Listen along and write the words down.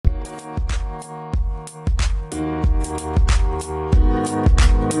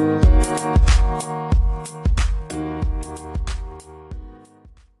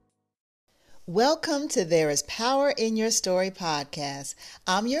Welcome to There is Power in Your Story podcast.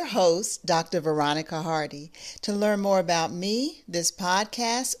 I'm your host, Dr. Veronica Hardy. To learn more about me, this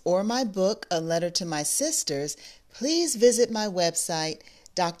podcast, or my book, A Letter to My Sisters, please visit my website,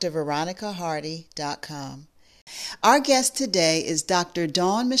 drveronicahardy.com. Our guest today is Dr.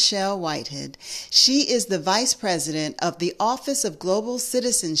 Dawn Michelle Whitehead. She is the Vice President of the Office of Global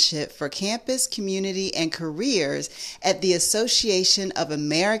Citizenship for Campus, Community, and Careers at the Association of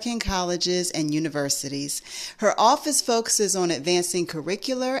American Colleges and Universities. Her office focuses on advancing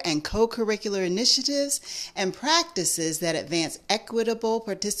curricular and co-curricular initiatives and practices that advance equitable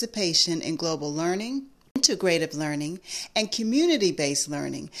participation in global learning, integrative learning, and community-based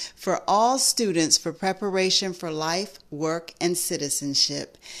learning for all students for preparation for life, work, and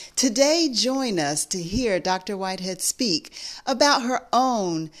citizenship. Today, join us to hear Dr. Whitehead speak about her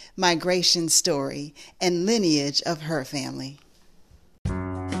own migration story and lineage of her family.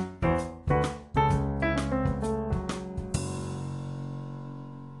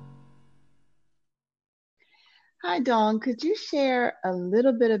 Hi, Dawn. Could you share a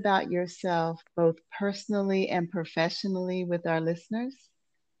little bit about yourself, both personally and professionally, with our listeners?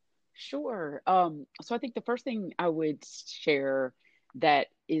 Sure. So I think the first thing I would share that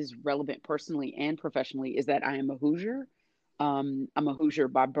is relevant personally and professionally is that I am a Hoosier. I'm a Hoosier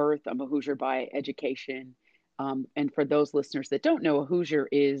by birth. I'm a Hoosier by education. And for those listeners that don't know, a Hoosier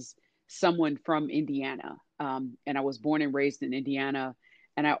is someone from Indiana. And I was born and raised in Indiana.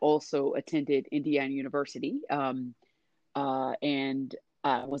 And I also attended Indiana University. And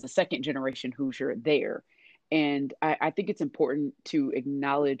was a second generation Hoosier there. And I think it's important to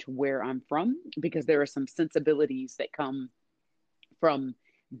acknowledge where I'm from because there are some sensibilities that come from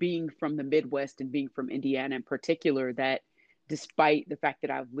being from the Midwest and being from Indiana in particular that despite the fact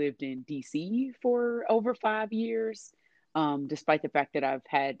that I've lived in DC for over 5 years, despite the fact that I've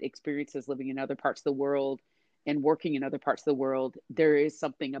had experiences living in other parts of the world and working in other parts of the world, there is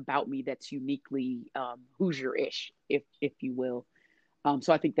something about me that's uniquely Hoosier-ish, if you will.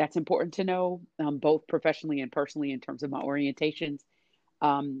 So I think that's important to know, both professionally and personally in terms of my orientations.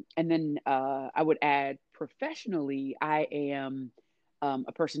 And then I would add professionally, I am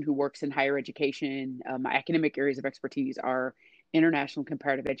a person who works in higher education. My academic areas of expertise are international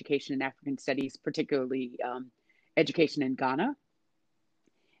comparative education and African studies, particularly education in Ghana.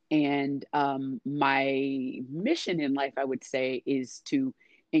 And my mission in life, I would say, is to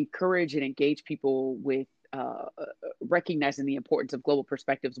encourage and engage people with recognizing the importance of global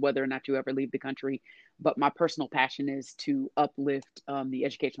perspectives, whether or not you ever leave the country. But my personal passion is to uplift the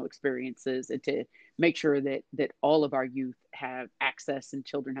educational experiences and to make sure that all of our youth have access and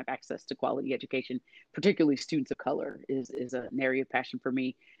children have access to quality education, particularly students of color is an area of passion for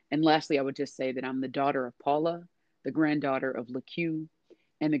me. And lastly, I would just say that I'm the daughter of Paula, the granddaughter of LaQ,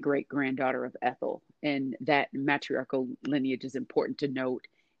 and the great granddaughter of Ethel. And that matriarchal lineage is important to note,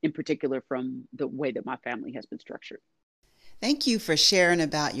 in particular from the way that my family has been structured. Thank you for sharing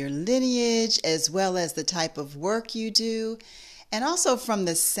about your lineage as well as the type of work you do. And also from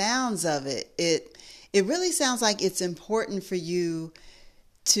the sounds of it, it really sounds like it's important for you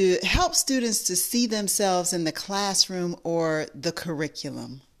to help students to see themselves in the classroom or the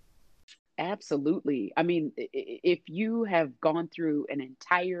curriculum. Absolutely. I mean, if you have gone through an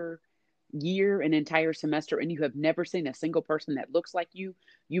entire year, an entire semester, and you have never seen a single person that looks like you,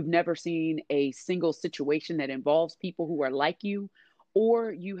 you've never seen a single situation that involves people who are like you,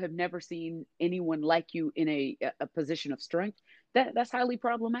 or you have never seen anyone like you in a position of strength, that's highly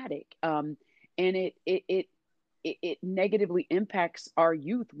problematic. And it negatively impacts our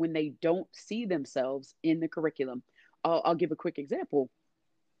youth when they don't see themselves in the curriculum. I'll give a quick example.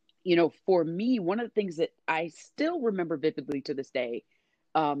 For me, one of the things that I still remember vividly to this day,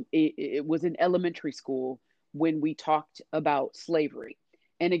 it was in elementary school when we talked about slavery.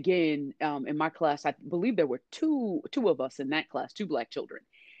 And again, in my class, I believe there were two of us in that class, two Black children.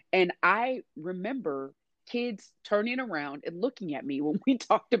 And I remember kids turning around and looking at me when we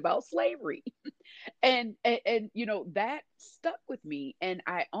talked about slavery. And that stuck with me. And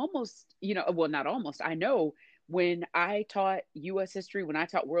I almost, well, not almost, I know when I taught US history, when I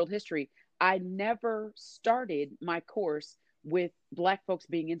taught world history, I never started my course with Black folks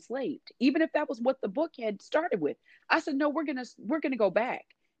being enslaved, even if that was what the book had started with. I said, no, we're gonna go back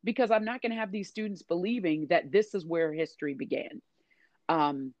because I'm not gonna have these students believing that this is where history began.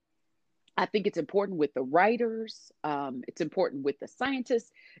 Um, I think it's important with the writers. It's important with the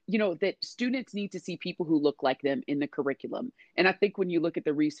scientists, that students need to see people who look like them in the curriculum. And I think when you look at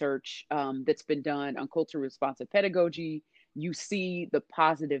the research that's been done on culturally responsive pedagogy, you see the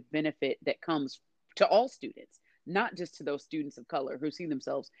positive benefit that comes to all students, not just to those students of color who see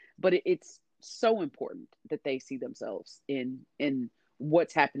themselves, but it's so important that they see themselves in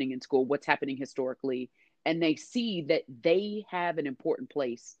what's happening in school, what's happening historically, and they see that they have an important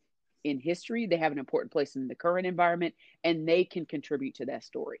place in history, they have an important place in the current environment, and they can contribute to that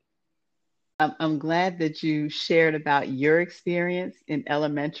story. I'm glad that you shared about your experience in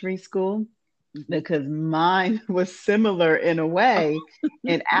elementary school Mm-hmm. because mine was similar in a way.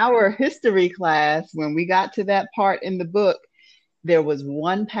 In our history class, when we got to that part in the book, there was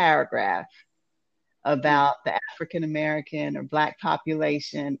one paragraph Mm, about the African American or Black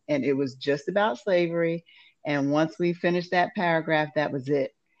population, and it was just about slavery. And once we finished that paragraph, that was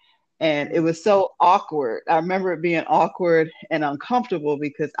it. And it mm, was so awkward. I remember it being awkward and uncomfortable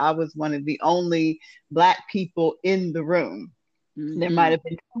because I was one of the only Black people in the room. There might mm-hmm. have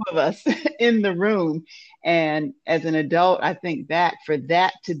been two of us in the room. And as an adult, I think back for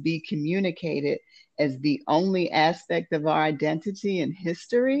that to be communicated as the only aspect of our identity and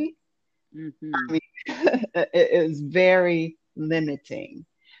history, Mm-hmm. I mean, it is very limiting.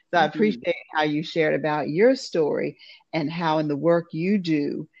 So I Mm-hmm. appreciate how you shared about your story and how in the work you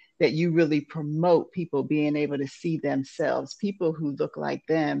do that you really promote people being able to see themselves, people who look like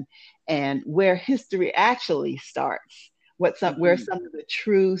them, and where history actually starts, where Mm-hmm. some of the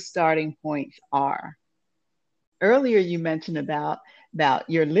true starting points are. Earlier you mentioned about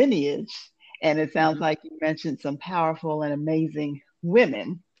your lineage, and it sounds Mm-hmm. like you mentioned some powerful and amazing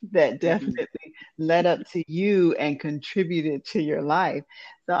women that Mm-hmm. definitely led up to you and contributed to your life.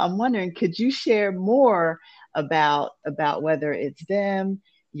 So I'm wondering, could you share more about whether it's them,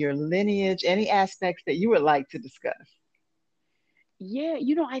 your lineage, any aspects that you would like to discuss? Yeah,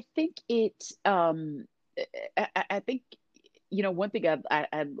 I think I think, one thing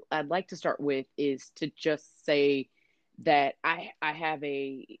I'd like to start with is to just say that I have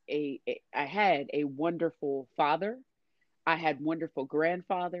I had a wonderful father. I had wonderful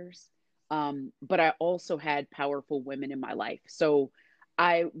grandfathers, but I also had powerful women in my life. So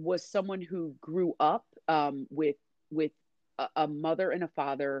I was someone who grew up with a mother and a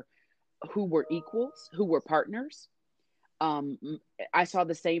father who were equals, who were partners. um I saw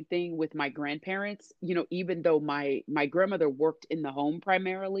the same thing with my grandparents. Even though my grandmother worked in the home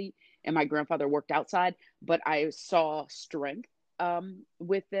primarily and my grandfather worked outside, but I saw strength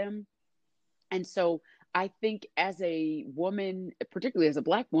with them. And so I think as a woman, particularly as a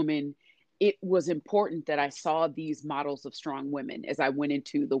Black woman, it was important that I saw these models of strong women as I went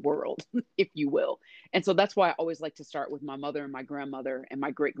into the world, if you will. And so that's why I always like to start with my mother and my grandmother and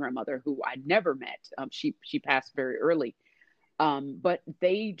my great grandmother, who I never met. She passed very early, but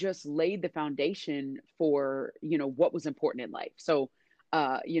they just laid the foundation for what was important in life. So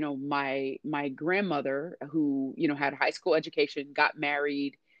my grandmother, who had a high school education, got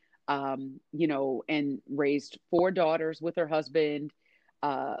married, and raised four daughters with her husband.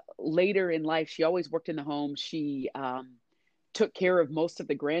 Later in life, she always worked in the home. She took care of most of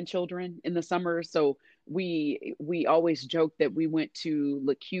the grandchildren in the summer. So we always joked that we went to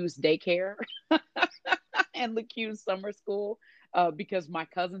LeCue's daycare and LeCue's summer school, because my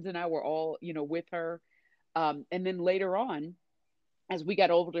cousins and I were all, with her. And then later on, as we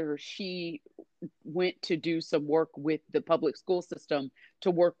got older, she went to do some work with the public school system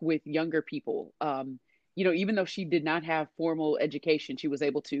to work with younger people. Even though she did not have formal education, she was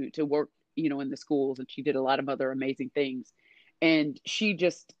able to work, in the schools, and she did a lot of other amazing things. And she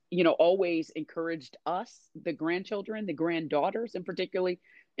just, always encouraged us, the grandchildren, the granddaughters in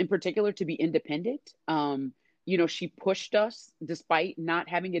particular, to be independent. She pushed us despite not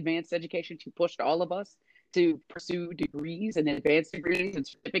having advanced education. She pushed all of us to pursue degrees and advanced degrees and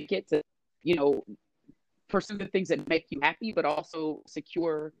certificates, and you know pursue the things that make you happy, but also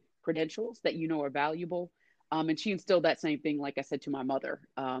secure credentials that are valuable. And she instilled that same thing, like I said, to my mother.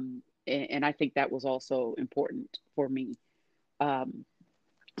 And I think that was also important for me. Um,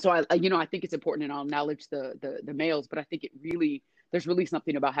 so I think it's important, and I'll acknowledge the males, but I think there's really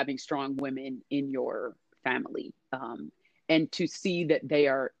something about having strong women in your family. And to see that they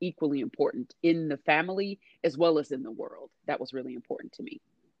are equally important in the family as well as in the world. That was really important to me.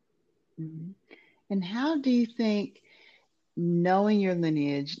 Mhm. And how do you think knowing your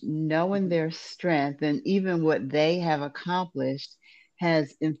lineage, knowing Mm-hmm. their strength, and even what they have accomplished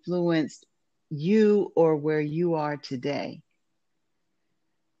has influenced you or where you are today?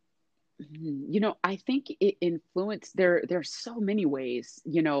 I think it influenced there's so many ways.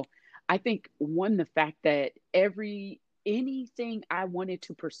 I think one, the fact that anything I wanted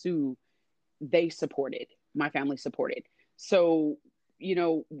to pursue, they supported, my family supported. So,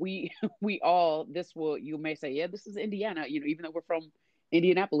 we we all, you may say, yeah, this is Indiana, even though we're from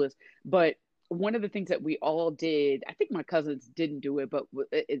Indianapolis, but one of the things that we all did, I think my cousins didn't do it, but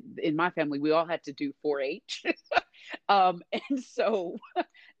in my family, we all had to do 4-H. And so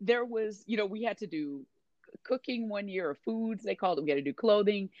there was, we had to do cooking one year, or foods they called it. We had to do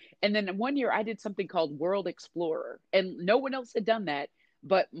clothing. And then one year I did something called World Explorer, and no one else had done that.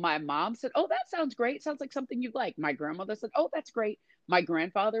 But my mom said, "Oh, that sounds great. Sounds like something you'd like." My grandmother said, "Oh, that's great." My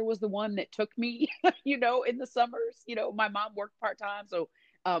grandfather was the one that took me, in the summers. My mom worked part-time. So,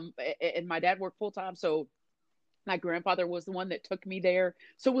 and my dad worked full-time. So my grandfather was the one that took me there.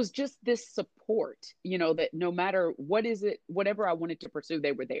 So it was just this support, that no matter what is it, whatever I wanted to pursue,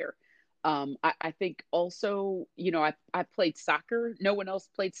 they were there. I think also, I played soccer. No one else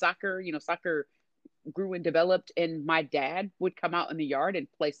played soccer. Soccer grew and developed, and my dad would come out in the yard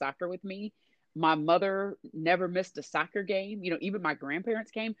and play soccer with me. My mother never missed a soccer game. Even my grandparents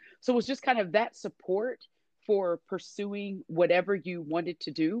came. So it was just kind of that support for pursuing whatever you wanted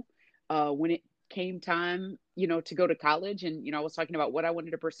to do. When it came time, to go to college, and, I was talking about what I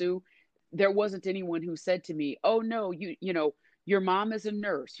wanted to pursue, there wasn't anyone who said to me, "Oh no, your mom is a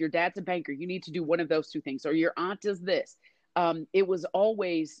nurse, your dad's a banker, you need to do one of those two things, or your aunt is this." It was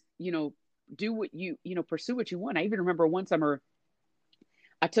always, do what pursue what you want. I even remember one summer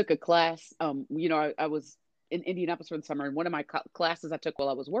I took a class. I was in Indianapolis for the summer, and one of my classes I took while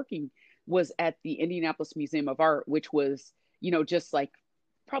I was working was at the Indianapolis Museum of Art, which was, just like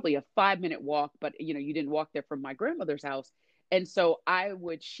probably a 5-minute walk, but you didn't walk there from my grandmother's house. And so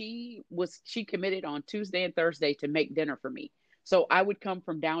she committed on Tuesday and Thursday to make dinner for me. So I would come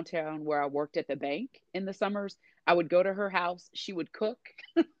from downtown where I worked at the bank in the summers. I would go to her house, she would cook,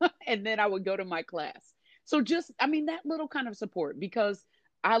 and then I would go to my class. So just, I mean, that little kind of support, because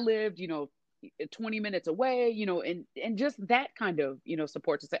I lived, 20 minutes away, and just that kind of,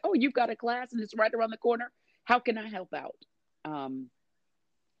 support to say, "Oh, you've got a class and it's right around the corner. How can I help out?" Um,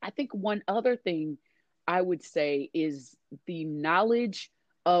 I think one other thing I would say is the knowledge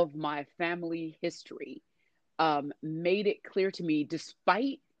of my family history made it clear to me,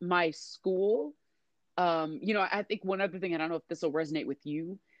 despite my school. I think one other thing, I don't know if this will resonate with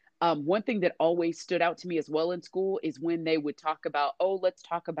you. One thing that always stood out to me as well in school is when they would talk about, "Oh, let's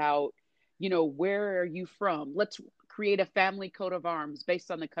talk about, where are you from? Let's create a family coat of arms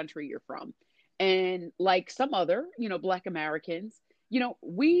based on the country you're from." And like some other, Black Americans,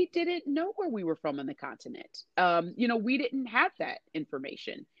 we didn't know where we were from on the continent. We didn't have that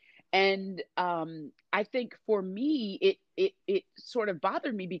information. And I think for me, it sort of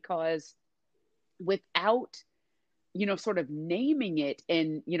bothered me because without sort of naming it.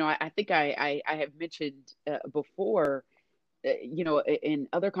 And I think I have mentioned before, in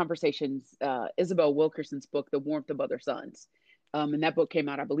other conversations, Isabel Wilkerson's book, The Warmth of Other Suns. And that book came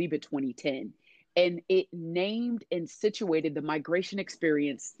out, I believe, in 2010. And it named and situated the migration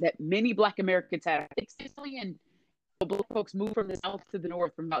experience that many Black Americans had. I think Sicily and Black folks moved from the South to the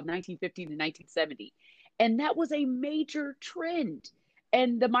North from about 1950 to 1970. And that was a major trend.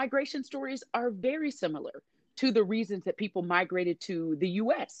 And the migration stories are very similar to the reasons that people migrated to the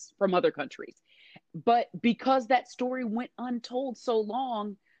US from other countries. But because that story went untold so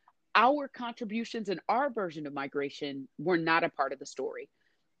long, our contributions and our version of migration were not a part of the story.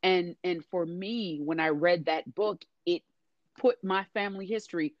 And for me, when I read that book, it put my family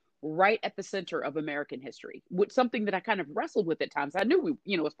history right at the center of American history, which something that I kind of wrestled with at times. I knew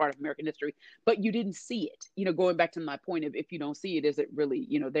we, was part of American history, but you didn't see it. Going back to my point of, if you don't see it, is it really,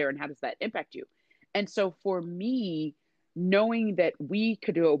 there, and how does that impact you? And so for me, knowing that we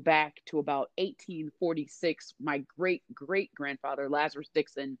could go back to about 1846, my great great grandfather, Lazarus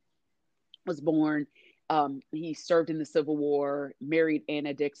Dixon, was born. He served in the Civil War, married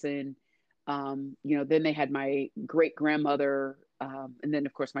Anna Dixon. Then they had my great grandmother, and then,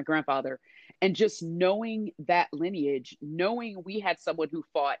 of course, my grandfather. And just knowing that lineage, knowing we had someone who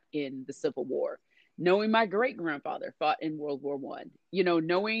fought in the Civil War, knowing my great grandfather fought in World War One,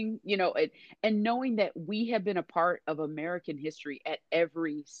 knowing, and knowing that we have been a part of American history at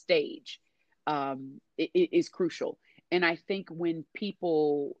every stage, it is crucial. And I think when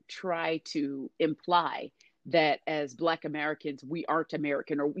people try to imply that as Black Americans, we aren't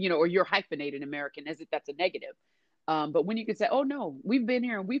American, or you're hyphenated American, as if that's a negative. But when you can say, "Oh no, we've been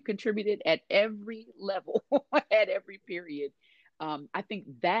here and we've contributed at every level, at every period," I think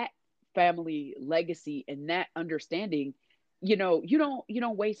that family legacy and that understanding, you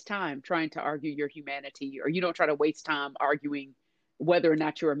don't waste time trying to argue your humanity, or you don't try to waste time arguing whether or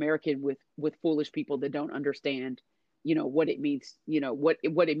not you're American with foolish people that don't understand, what it means, what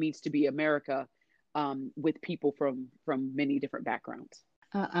it means to be America, with people from many different backgrounds.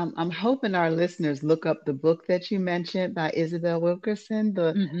 I'm hoping our listeners look up the book that you mentioned by Isabel Wilkerson,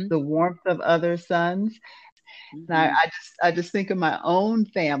 Hmm. The Warmth of Other Suns. And Hmm. I just think of my own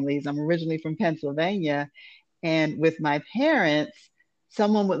families. I'm originally from Pennsylvania, and with my parents,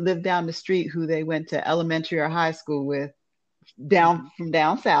 someone would live down the street who they went to elementary or high school with down Hmm. from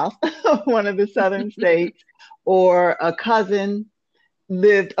down south, one of the southern states, or a cousin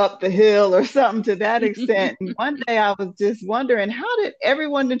lived up the hill or something to that extent. And one day I was just wondering, how did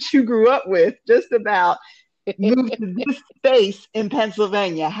everyone that you grew up with just about move to this space in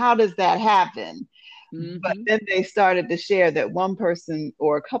Pennsylvania? How does that happen? But Hmm. then they started to share that one person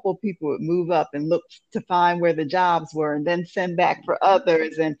or a couple of people would move up and look to find where the jobs were and then send back for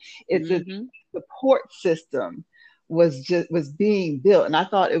others. And it's a Hmm. support system was being built. And I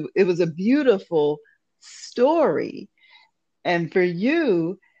thought it was a beautiful story. And for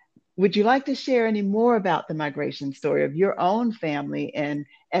you, would you like to share any more about the migration story of your own family and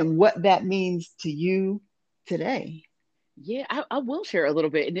what that means to you today? Yeah, I will share a little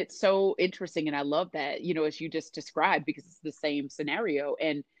bit. And it's so interesting. And I love that, as you just described, because it's the same scenario.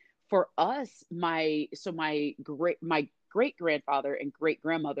 And for us, my great grandfather and great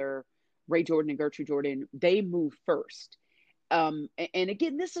grandmother, Ray Jordan and Gertrude Jordan, they moved first. And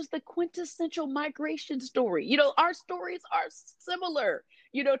again, this is the quintessential migration story. Our stories are similar,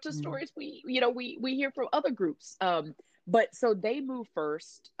 to Mm. stories we hear from other groups. But so they moved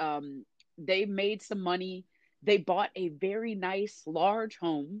first. They made some money. They bought a very nice large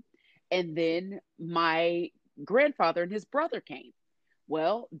home, and then my grandfather and his brother came.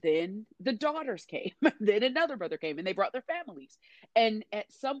 Well, then the daughters came. Then another brother came, and they brought their families. And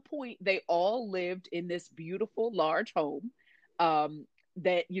at some point, they all lived in this beautiful large home,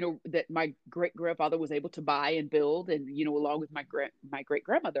 that my great grandfather was able to buy and build, and along with my great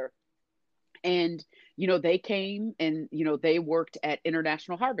grandmother. And they came, and they worked at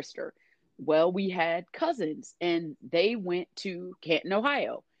International Harvester. Well, we had cousins, and they went to Canton,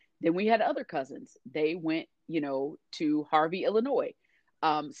 Ohio. Then we had other cousins. They went, to Harvey, Illinois.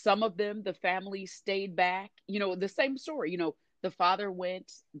 Some of them, the family stayed back. The same story. The father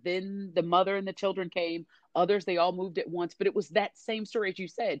went, then the mother and the children came. Others, they all moved at once. But it was that same story as you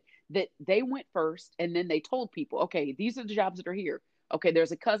said, that they went first, and then they told people, okay, these are the jobs that are here. Okay,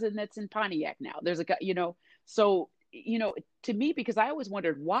 there's a cousin that's in Pontiac now. There's so to me, because I always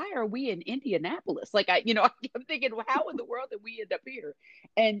wondered, why are we in Indianapolis? Like, I'm thinking, well, how in the world did we end up here?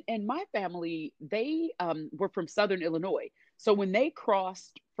 And my family, they were from Southern Illinois. So when they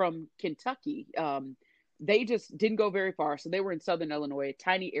crossed from Kentucky, they just didn't go very far. So they were in Southern Illinois, a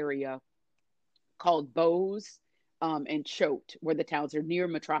tiny area called Bose, and Choate, where the towns are near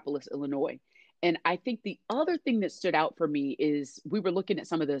Metropolis, Illinois. And I think the other thing that stood out for me is we were looking at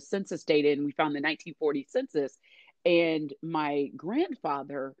some of the census data, and we found the 1940 census. And my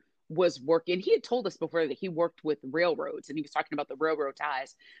grandfather was working, he had told us before that he worked with railroads, and he was talking about the railroad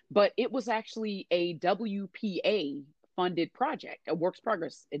ties, but it was actually a WPA funded project, a Works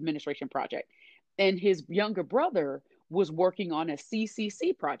Progress Administration project. And his younger brother was working on a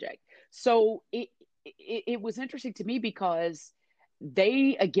CCC project. So it was interesting to me because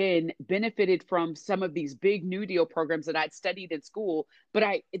they again benefited from some of these big New Deal programs that I'd studied in school,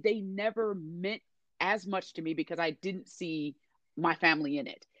 but they never meant as much to me because I didn't see my family in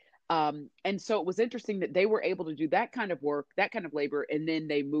it. And so it was interesting that they were able to do that kind of work, that kind of labor, and then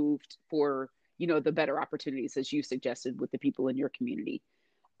they moved for the better opportunities, as you suggested, with the people in your community.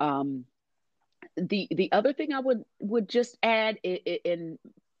 Um, the other thing I would just add in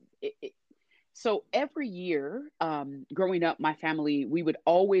so every year, growing up, my family, we would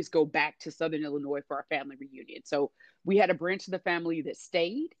always go back to Southern Illinois for our family reunion. So we had a branch of the family that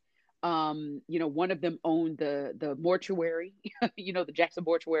stayed. One of them owned the mortuary, the Jackson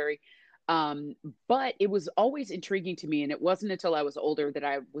mortuary. Um, but it was always intriguing to me, and it wasn't until I was older that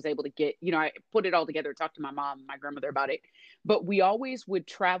I was able to get, I put it all together, talk to my mom, and my grandmother about it. But we always would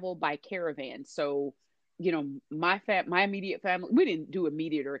travel by caravan. So, my immediate family, we didn't do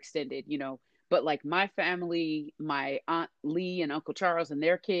immediate or extended, but like my family, my Aunt Lee and Uncle Charles and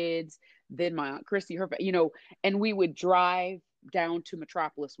their kids, then my Aunt Christy, and we would drive down to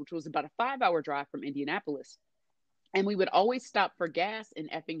Metropolis, which was about a 5-hour drive from Indianapolis. And we would always stop for gas in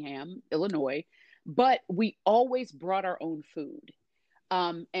Effingham, Illinois, but we always brought our own food.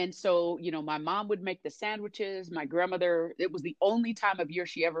 And so, my mom would make the sandwiches. My grandmother, it was the only time of year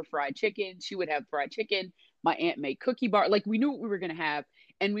she ever fried chicken. She would have fried chicken. My aunt made cookie bar. Like, we knew what we were going to have.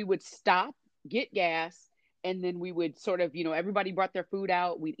 And we would stop, get gas, and then we would sort of, everybody brought their food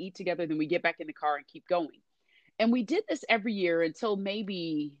out. We'd eat together. Then we get back in the car and keep going. And we did this every year until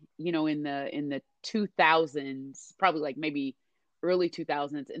maybe, in the 2000s, probably like maybe early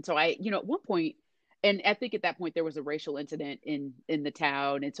 2000s. And so I, at one point, and I think at that point there was a racial incident in the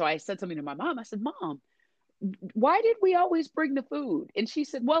town. And so I said something to my mom. I said, Mom, why did we always bring the food? And she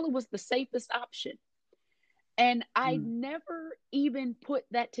said, well, it was the safest option. And I Mm. never even put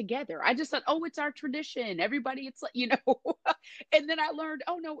that together. I just thought, oh, it's our tradition. Everybody, it's like, and then I learned,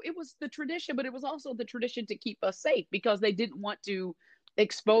 oh, no, it was the tradition, but it was also the tradition to keep us safe because they didn't want to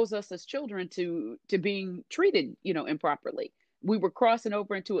expose us as children to being treated, improperly. We were crossing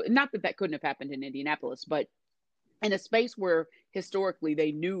over into it. Not that that couldn't have happened in Indianapolis, but in a space where historically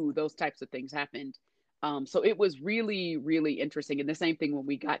they knew those types of things happened. So it was really, really interesting. And the same thing when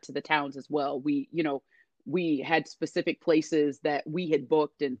we got to the towns as well. We had specific places that we had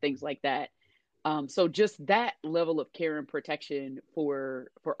booked and things like that. So just that level of care and protection for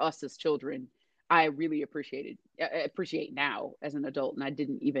us as children, I really appreciate now as an adult, and I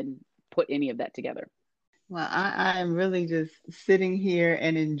didn't even put any of that together. Well, I am really just sitting here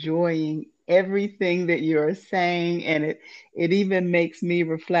and enjoying everything that you're saying, and it even makes me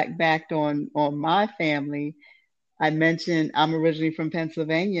reflect back on my family. I mentioned I'm originally from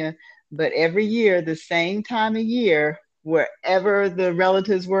Pennsylvania, but every year, the same time of year, wherever the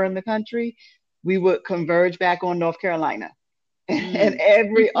relatives were in the country, we would converge back on North Carolina. And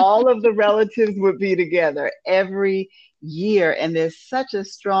Mm. all of the relatives would be together every year. And there's such a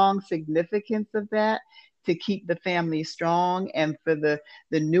strong significance of that to keep the family strong and for the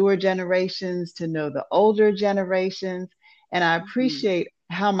newer generations to know the older generations. And I Hmm. appreciate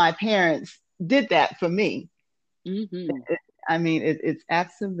how my parents did that for me. Hmm. I mean, it's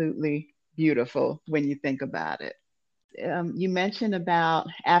absolutely beautiful when you think about it. You mentioned about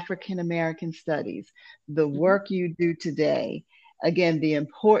African American studies, the Hmm. work you do today, again, the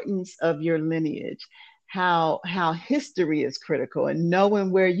importance of your lineage, how history is critical, and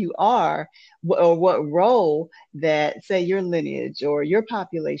knowing where you are or what role that, say, your lineage or your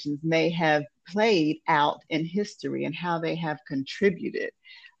populations may have played out in history and how they have contributed.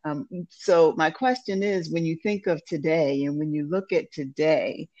 So my question is, when you think of today and when you look at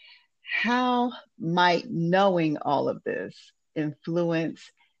today, how might knowing all of this influence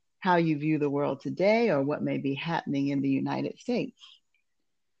how you view the world today or what may be happening in the United States?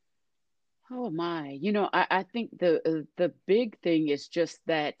 Oh my, I think the big thing is just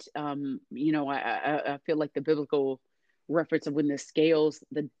that I feel like the biblical reference of when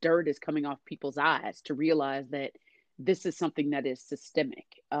the dirt is coming off people's eyes to realize that this is something that is systemic.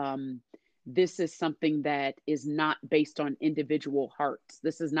 This is something that is not based on individual hearts.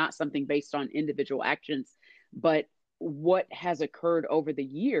 This is not something based on individual actions, but what has occurred over the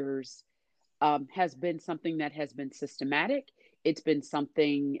years has been something that has been systematic. It's been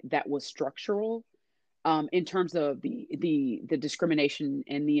something that was structural in terms of the discrimination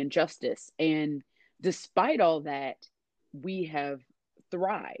and the injustice. And despite all that, we have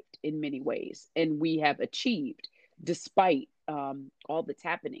thrived in many ways, and we have achieved despite all that's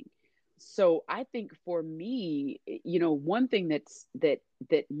happening. So I think for me, one thing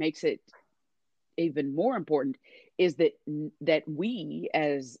that makes it even more important is that we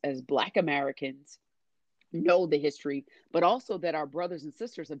as Black Americans know the history, but also that our brothers and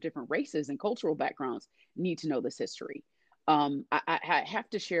sisters of different races and cultural backgrounds need to know this history. I have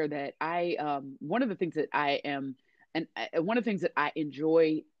to share that one of the things that I am and one of the things that I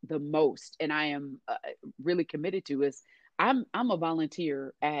enjoy the most and I am really committed to is I'm a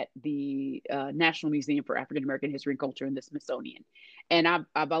volunteer at the National Museum for African American History and Culture in the Smithsonian, and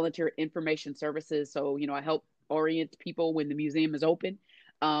I volunteer at information services. So I help orient people when the museum is open.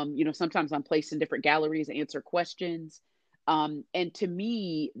 Sometimes I'm placed in different galleries, answer questions. And to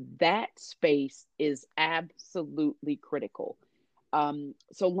me, that space is absolutely critical.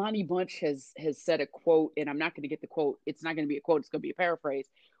 So Lonnie Bunch has said a quote, and I'm not going to get the quote. It's not going to be a quote. It's going to be a paraphrase,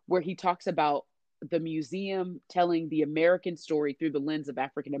 where he talks about the museum telling the American story through the lens of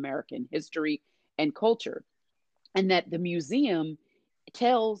African American history and culture, and that the museum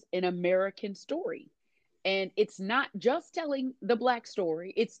tells an American story. And it's not just telling the Black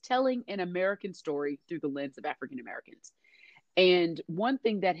story, it's telling an American story through the lens of African Americans. And one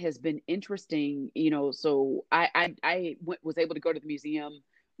thing that has been interesting, so was able to go to the museum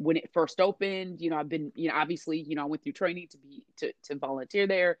when it first opened. I've been, obviously, I went through training to volunteer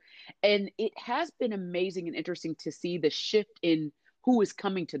there, and it has been amazing and interesting to see the shift in who is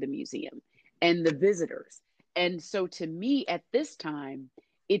coming to the museum and the visitors. And so, to me, at this time,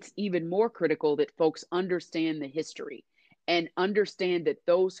 it's even more critical that folks understand the history and understand that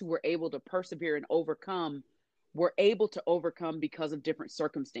those who were able to persevere and overcome were able to overcome because of different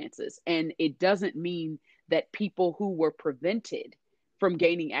circumstances. And it doesn't mean that people who were prevented from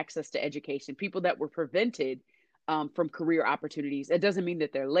gaining access to education, people that were prevented from career opportunities. It doesn't mean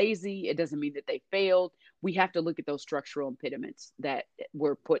that they're lazy. It doesn't mean that they failed. We have to look at those structural impediments that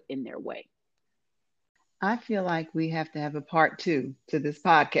were put in their way. I feel like we have to have a part two to this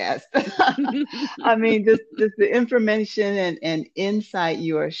podcast. I mean, just the information and insight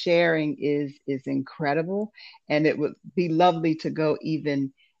you are sharing is incredible. And it would be lovely to go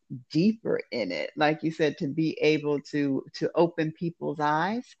even deeper in it, like you said, to be able to open people's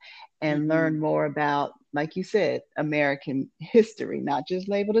eyes and learn Mm-hmm. more about, like you said, American history, not just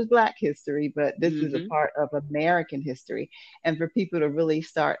labeled as Black history, but this is a Mm-hmm. part of American history, and for people to really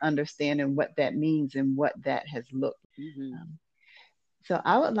start understanding what that means and what that has looked. Mm-hmm. Um, so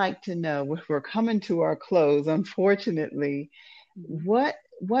I would like to know, we're coming to our close, unfortunately, Mm-hmm.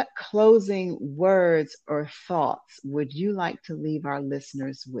 what closing words or thoughts would you like to leave our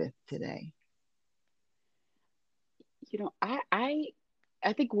listeners with today? I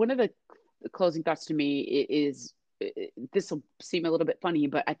think one of the closing thoughts to me is, this will seem a little bit funny,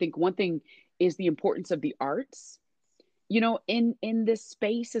 but I think one thing is the importance of the arts, in this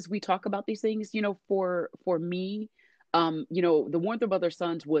space as we talk about these things. For me, the Warren Brothers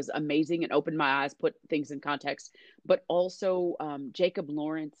Sons was amazing and opened my eyes, put things in context. But also, Jacob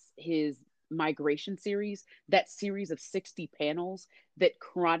Lawrence, his migration series, that series of 60 panels that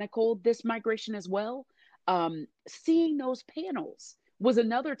chronicled this migration as well. Seeing those panels was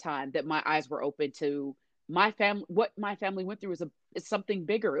another time that my eyes were open to my family. What my family went through is something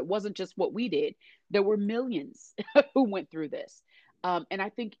bigger. It wasn't just what we did. There were millions who went through this. And I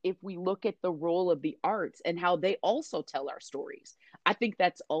think if we look at the role of the arts and how they also tell our stories, I think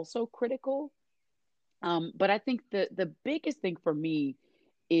that's also critical. But I think the biggest thing for me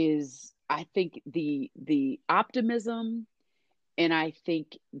is, I think the optimism, and I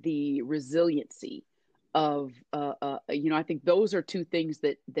think the resiliency of, I think those are two things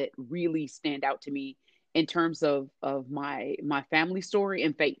that really stand out to me in terms of my family story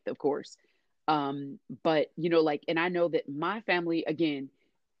and faith, of course. But like, and I know that my family, again,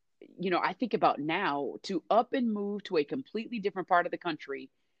 I think about now to up and move to a completely different part of the country,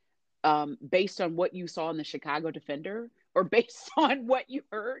 based on what you saw in the Chicago Defender, or based on what you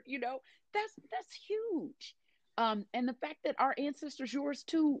heard, that's huge. And the fact that our ancestors, yours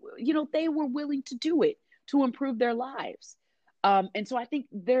too, they were willing to do it to improve their lives. And so I think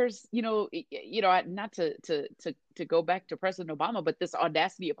there's, not to go back to President Obama, but this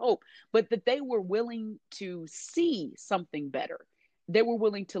audacity of hope, but that they were willing to see something better. They were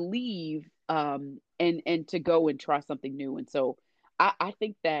willing to leave, and to go and try something new. And so I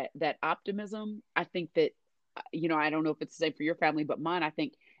think that optimism, I think that, I don't know if it's the same for your family, but mine, I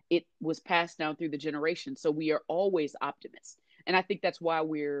think it was passed down through the generations. So we are always optimists. And I think that's why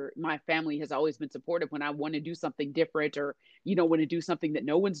my family has always been supportive when I want to do something different, or, want to do something that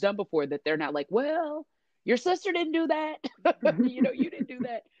no one's done before, that they're not like, well, your sister didn't do that. You didn't do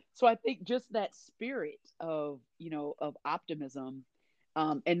that. So I think just that spirit of optimism.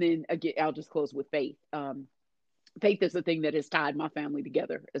 And then again, I'll just close with faith. Faith is the thing that has tied my family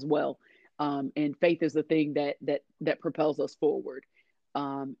together as well. And faith is the thing that propels us forward.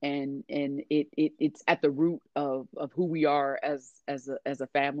 And it's at the root of who we are as a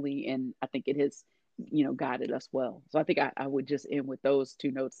family, and I think it has guided us well. So I think I would just end with those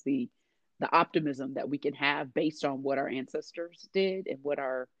two notes: the optimism that we can have based on what our ancestors did and what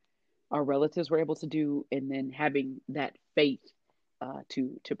our relatives were able to do, and then having that faith,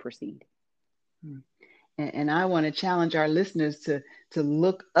 to proceed. And I want to challenge our listeners to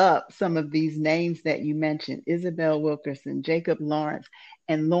look up some of these names that you mentioned: Isabel Wilkerson, Jacob Lawrence,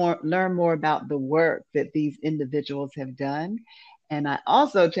 and learn more about the work that these individuals have done. And I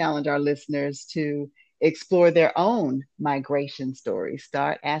also challenge our listeners to explore their own migration stories,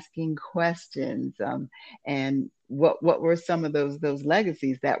 start asking questions, and what were some of those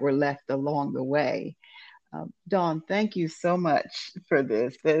legacies that were left along the way. Dawn, thank you so much for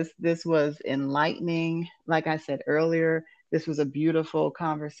this. This was enlightening. Like I said earlier, this was a beautiful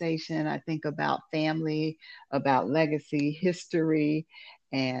conversation. I think about family, about legacy, history,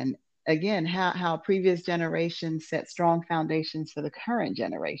 and again, how previous generations set strong foundations for the current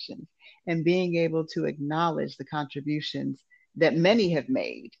generations, and being able to acknowledge the contributions that many have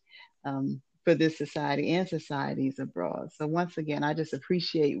made, for this society and societies abroad. So once again, I just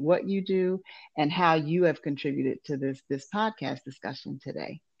appreciate what you do and how you have contributed to this podcast discussion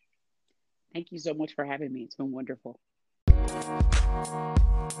today. Thank you so much for having me. It's been wonderful.